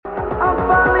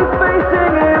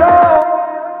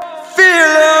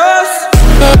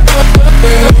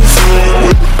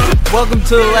Welcome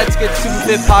to the Let's Get Super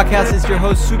Fit podcast. It's your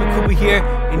host, Super Kuba here,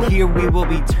 and here we will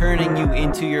be turning you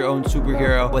into your own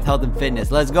superhero with health and fitness.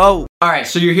 Let's go. All right,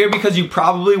 so you're here because you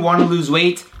probably want to lose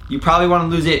weight. You probably want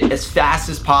to lose it as fast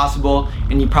as possible,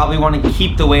 and you probably want to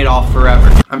keep the weight off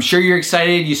forever. I'm sure you're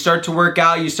excited. You start to work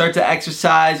out, you start to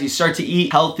exercise, you start to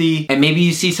eat healthy, and maybe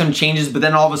you see some changes, but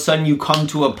then all of a sudden you come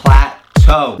to a plateau.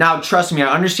 Now, trust me,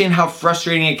 I understand how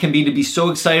frustrating it can be to be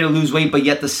so excited to lose weight, but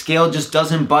yet the scale just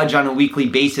doesn't budge on a weekly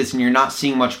basis and you're not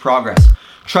seeing much progress.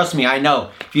 Trust me, I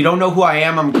know. If you don't know who I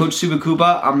am, I'm Coach Super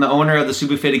Kuba. I'm the owner of the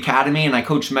Super Fit Academy, and I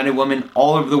coach men and women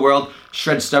all over the world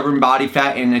shred stubborn body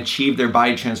fat and achieve their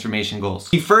body transformation goals.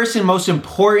 The first and most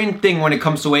important thing when it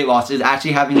comes to weight loss is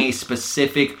actually having a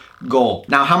specific goal.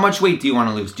 Now, how much weight do you want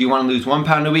to lose? Do you want to lose 1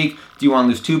 pound a week? Do you want to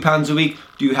lose 2 pounds a week?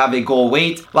 Do you have a goal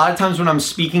weight? A lot of times when I'm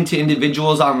speaking to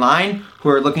individuals online who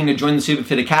are looking to join the Super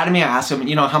Fit Academy, I ask them,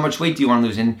 how much weight do you want to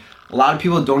lose? And a lot of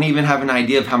people don't even have an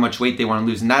idea of how much weight they want to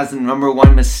lose. And that's the number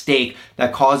one mistake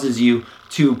that causes you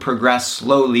to progress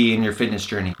slowly in your fitness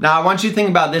journey. Now, I want you to think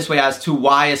about this way as to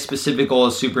why a specific goal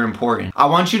is super important. I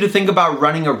want you to think about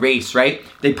running a race, right?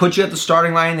 They put you at the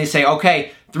starting line, they say,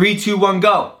 okay, 3, 2, 1,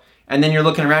 go. And then you're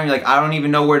looking around, you're like, I don't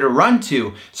even know where to run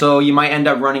to. So you might end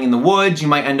up running in the woods, you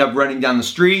might end up running down the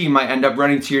street, you might end up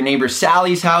running to your neighbor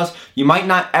Sally's house. You might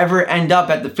not ever end up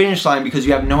at the finish line because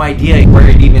you have no idea where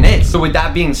it even is. So with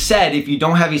that being said, if you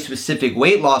don't have a specific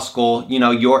weight loss goal,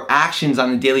 your actions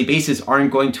on a daily basis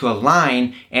aren't going to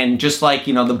align. And just like,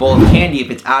 the bowl of candy,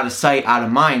 if it's out of sight, out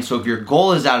of mind. So if your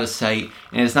goal is out of sight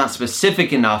and it's not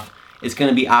specific enough, it's going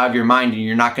to be out of your mind and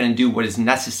you're not going to do what is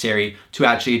necessary to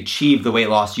actually achieve the weight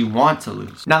loss you want to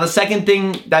lose. Now, the second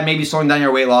thing that may be slowing down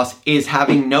your weight loss is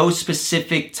having no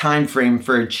specific time frame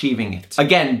for achieving it.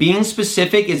 Again, being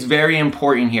specific is very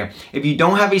important here. If you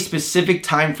don't have a specific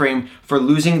time frame for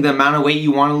losing the amount of weight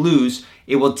you want to lose,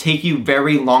 it will take you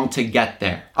very long to get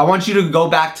there. I want you to go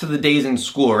back to the days in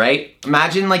school, right?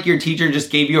 Imagine like your teacher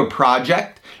just gave you a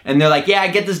project and they're like, yeah,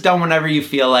 get this done whenever you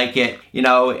feel like it,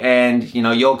 and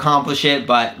you'll accomplish it,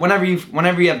 but whenever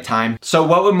you have time. So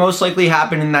what would most likely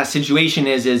happen in that situation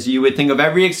is you would think of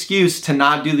every excuse to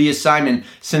not do the assignment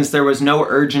since there was no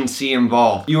urgency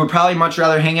involved. You would probably much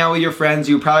rather hang out with your friends.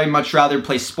 You would probably much rather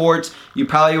play sports. You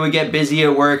probably would get busy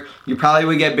at work. You probably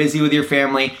would get busy with your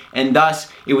family, and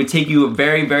thus it would take you a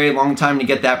very, very long time to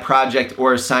get that project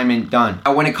or assignment done.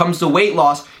 Now, when it comes to weight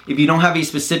loss, if you don't have a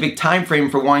specific time frame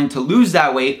for wanting to lose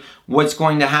that weight, what's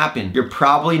going to happen? You're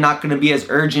probably not going to be as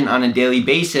urgent on a daily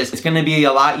basis. It's going to be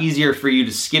a lot easier for you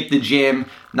to skip the gym,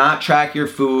 not track your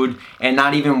food, and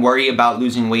not even worry about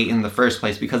losing weight in the first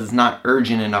place because it's not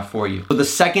urgent enough for you. So the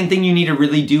second thing you need to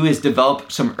really do is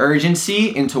develop some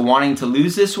urgency into wanting to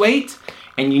lose this weight.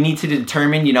 And you need to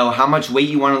determine, how much weight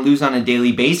you want to lose on a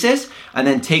daily basis, and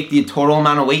then take the total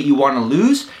amount of weight you want to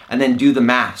lose and then do the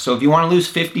math. So if you want to lose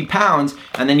 50 pounds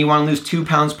and then you want to lose 2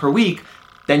 pounds per week,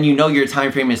 then your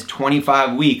time frame is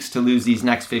 25 weeks to lose these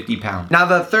next 50 pounds. Now,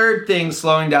 the third thing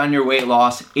slowing down your weight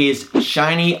loss is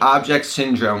shiny object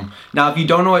syndrome. Now, if you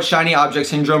don't know what shiny object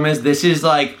syndrome is, this is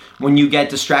like when you get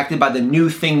distracted by the new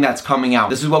thing that's coming out.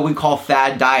 This is what we call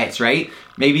fad diets, right?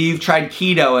 Maybe you've tried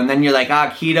keto and then you're like,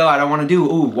 keto, I don't want to do.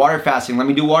 Water fasting. Let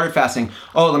me do water fasting.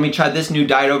 Let me try this new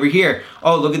diet over here.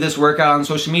 Look at this workout on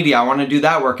social media. I want to do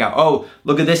that workout.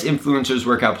 Look at this influencer's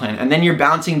workout plan. And then you're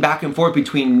bouncing back and forth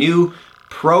between new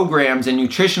programs and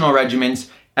nutritional regimens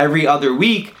every other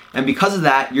week. And because of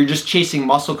that, you're just chasing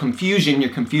muscle confusion.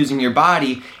 You're confusing your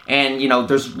body. And,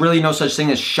 there's really no such thing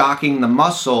as shocking the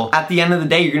muscle. At the end of the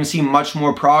day, you're going to see much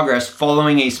more progress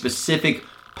following a specific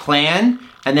plan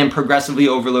and then progressively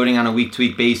overloading on a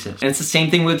week-to-week basis. And it's the same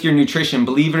thing with your nutrition.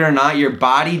 Believe it or not, your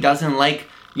body doesn't like,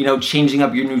 changing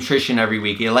up your nutrition every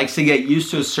week. It likes to get used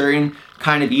to a certain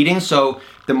kind of eating. So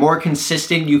the more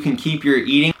consistent you can keep your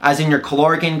eating, as in your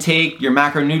caloric intake, your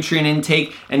macronutrient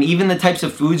intake, and even the types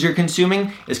of foods you're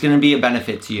consuming, is going to be a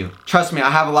benefit to you. Trust me, I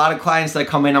have a lot of clients that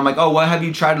come in, I'm like, what have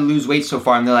you tried to lose weight so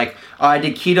far? And they're like, I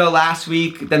did keto last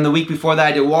week, then the week before that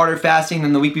I did water fasting,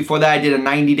 then the week before that I did a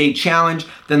 90-day challenge,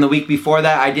 then the week before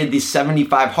that I did the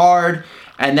 75 hard,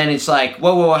 and then it's like,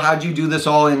 whoa, how'd you do this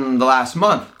all in the last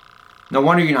month? No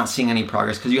wonder you're not seeing any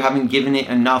progress because you haven't given it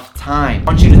enough time.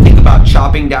 I want you to think about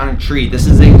chopping down a tree. This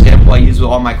is the example I use with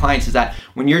all my clients, is that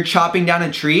when you're chopping down a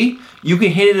tree, you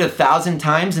can hit it 1,000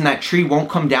 times and that tree won't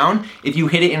come down if you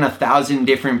hit it in 1,000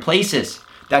 different places.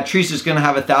 That tree's just gonna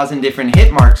have 1,000 different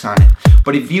hit marks on it.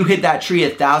 But if you hit that tree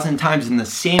 1,000 times in the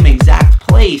same exact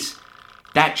place,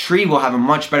 that tree will have a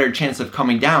much better chance of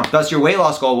coming down. Thus, your weight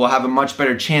loss goal will have a much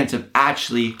better chance of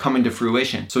actually coming to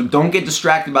fruition. So don't get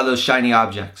distracted by those shiny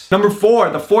objects. Number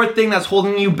 4, the fourth thing that's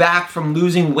holding you back from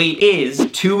losing weight is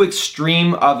too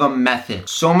extreme of a method.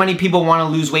 So many people want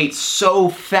to lose weight so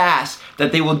fast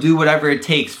that they will do whatever it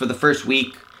takes for the first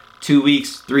week, 2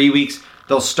 weeks, 3 weeks.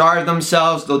 They'll starve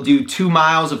themselves. They'll do 2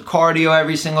 miles of cardio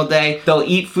every single day. They'll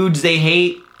eat foods they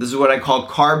hate. This is what I call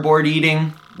cardboard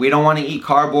eating. We don't want to eat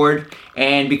cardboard.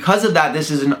 And because of that,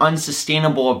 this is an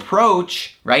unsustainable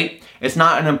approach, right? It's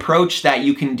not an approach that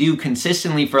you can do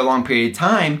consistently for a long period of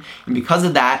time. And because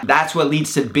of that, that's what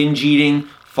leads to binge eating,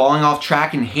 falling off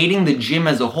track, and hating the gym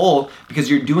as a whole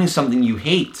because you're doing something you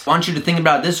hate. I want you to think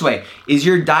about it this way. Is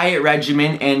your diet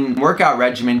regimen and workout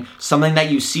regimen something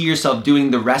that you see yourself doing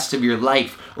the rest of your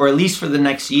life, or at least for the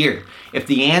next year? If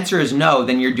the answer is no,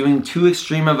 then you're doing too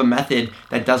extreme of a method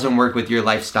that doesn't work with your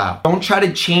lifestyle. Don't try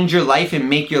to change your life and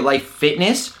make your life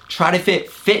fitness. Try to fit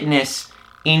fitness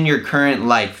in your current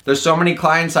life. There's so many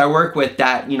clients I work with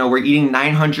that, we're eating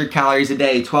 900 calories a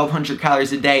day, 1200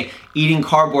 calories a day, eating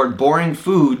cardboard, boring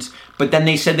foods, but then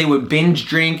they said they would binge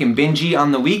drink and binge eat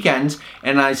on the weekends.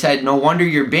 And I said, no wonder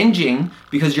you're binging,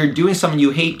 because you're doing something you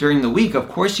hate during the week. Of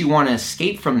course you want to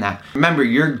escape from that. Remember,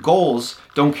 your goals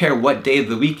don't care what day of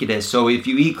the week it is. So if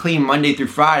you eat clean Monday through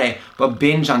Friday, but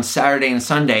binge on Saturday and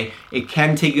Sunday, it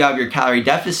can take you out of your calorie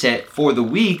deficit for the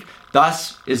week.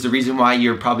 Thus is the reason why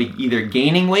you're probably either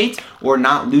gaining weight or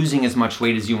not losing as much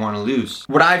weight as you want to lose.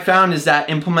 What I found is that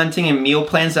implementing in meal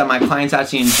plans that my clients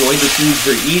actually enjoy the foods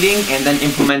they're eating, and then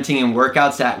implementing in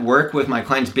workouts that work with my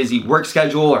clients' busy work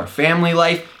schedule or family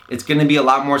life, it's going to be a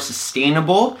lot more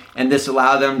sustainable, and this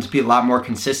allowed them to be a lot more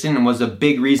consistent, and was a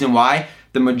big reason why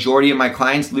the majority of my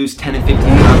clients lose 10 to 15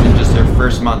 pounds in just their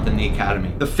first month in the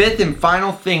academy. The fifth and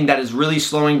final thing that is really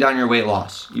slowing down your weight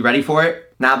loss. You ready for it?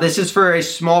 Now, this is for a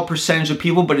small percentage of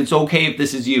people, but it's okay if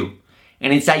this is you.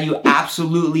 And it's that you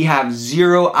absolutely have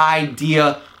zero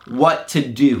idea what to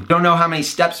do. You don't know how many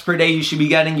steps per day you should be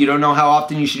getting. You don't know how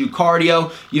often you should do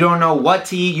cardio. You don't know what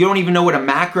to eat. You don't even know what a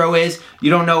macro is. You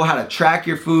don't know how to track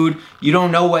your food. You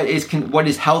don't know what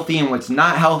is healthy and what's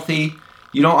not healthy.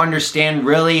 You don't understand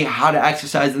really how to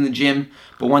exercise in the gym.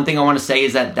 But one thing I want to say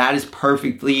is that is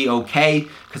perfectly okay,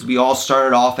 because we all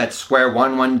started off at square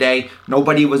one day.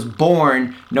 Nobody was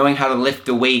born knowing how to lift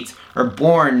a weight or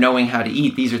born knowing how to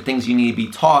eat. These are things you need to be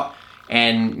taught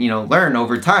and learn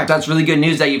over time. That's really good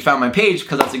news that you found my page,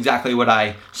 because that's exactly what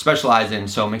I specialize in.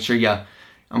 So make sure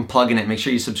I'm plugging it. Make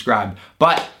sure you subscribe.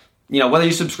 But whether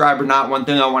you subscribe or not, one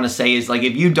thing I want to say is,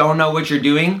 if you don't know what you're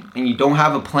doing and you don't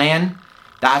have a plan,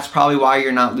 that's probably why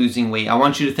you're not losing weight. I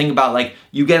want you to think about,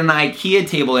 you get an IKEA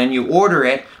table and you order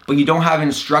it, but you don't have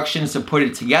instructions to put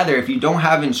it together. If you don't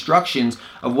have instructions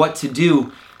of what to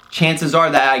do, chances are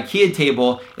that IKEA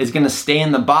table is going to stay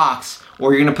in the box,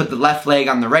 or you're going to put the left leg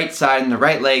on the right side and the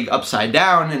right leg upside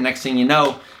down, and next thing you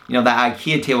know, that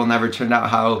IKEA table never turned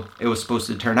out how it was supposed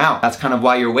to turn out. That's kind of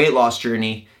why your weight loss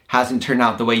journey hasn't turned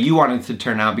out the way you wanted it to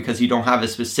turn out, because you don't have a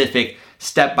specific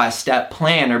step-by-step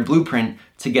plan or blueprint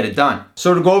to get it done.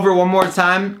 So to go over one more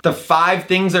time, the 5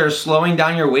 things that are slowing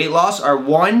down your weight loss are: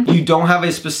 1, you don't have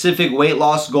a specific weight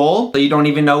loss goal, so you don't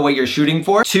even know what you're shooting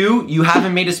for. 2, you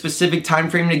haven't made a specific time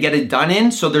frame to get it done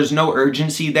in, so there's no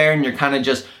urgency there and you're kind of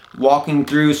just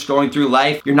scrolling through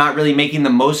life. You're not really making the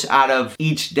most out of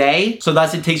each day. So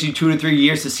thus it takes you 2 to 3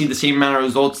 years to see the same amount of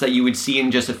results that you would see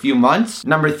in just a few months.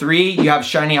 Number 3, you have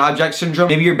shiny object syndrome.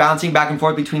 Maybe you're bouncing back and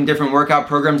forth between different workout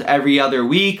programs every other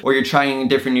week, or you're trying a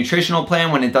different nutritional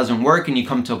plan when it doesn't work and you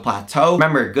come to a plateau.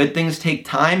 Remember, good things take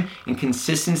time, and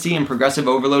consistency and progressive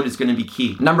overload is going to be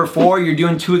key. Number 4, you're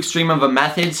doing too extreme of a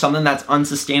method, something that's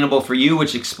unsustainable for you,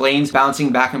 which explains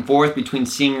bouncing back and forth between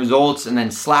seeing results and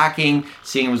then slacking,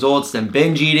 seeing results, then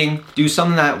binge eating. Do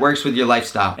something that works with your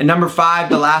lifestyle. And number 5,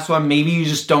 the last one, maybe you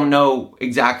just don't know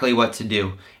exactly what to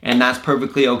do. And that's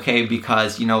perfectly okay,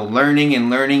 because, learning and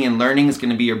learning and learning is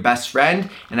going to be your best friend,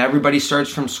 and everybody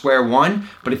starts from square one.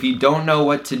 But if you don't know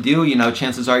what to do,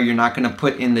 chances are you're not going to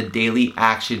put in the daily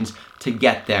actions to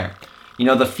get there.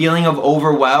 The feeling of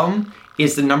overwhelm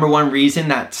is the number one reason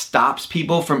that stops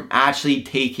people from actually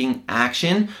taking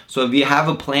action. So if you have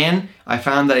a plan, I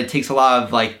found that it takes a lot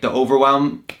of the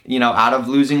overwhelm, out of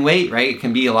losing weight, right? It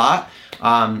can be a lot.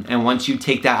 And once you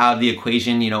take that out of the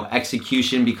equation,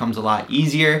 execution becomes a lot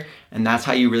easier. And that's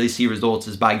how you really see results,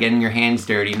 is by getting your hands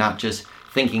dirty, not just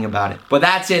thinking about it. But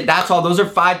that's it. That's all. Those are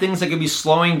 5 things that could be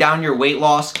slowing down your weight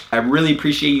loss. I really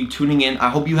appreciate you tuning in. I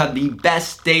hope you have the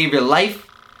best day of your life,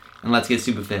 and let's get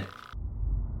super fit.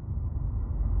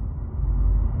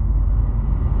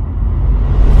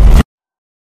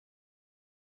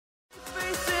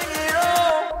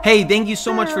 Hey, thank you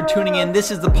so much for tuning in. This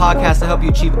is the podcast to help you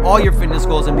achieve all your fitness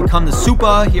goals and become the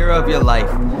superhero of your life.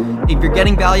 If you're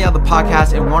getting value out of the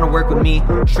podcast and want to work with me,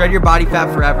 shred your body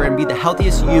fat forever and be the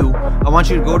healthiest you, I want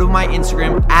you to go to my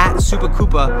Instagram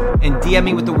 @SupaKoopa and DM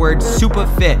me with the word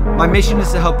SupaFit. My mission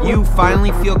is to help you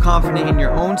finally feel confident in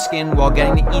your own skin while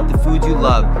getting to eat the foods you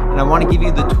love. And I want to give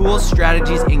you the tools,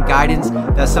 strategies, and guidance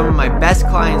that some of my best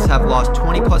clients have lost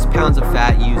 20 plus pounds of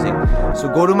fat using. So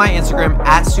go to my Instagram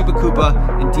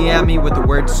 @SupaKoopa and DM me with the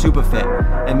word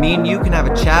SupaFit. And me and you can have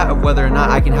a chat of whether or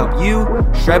not I can help you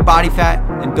shred body fat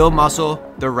and build muscle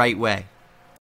the right way.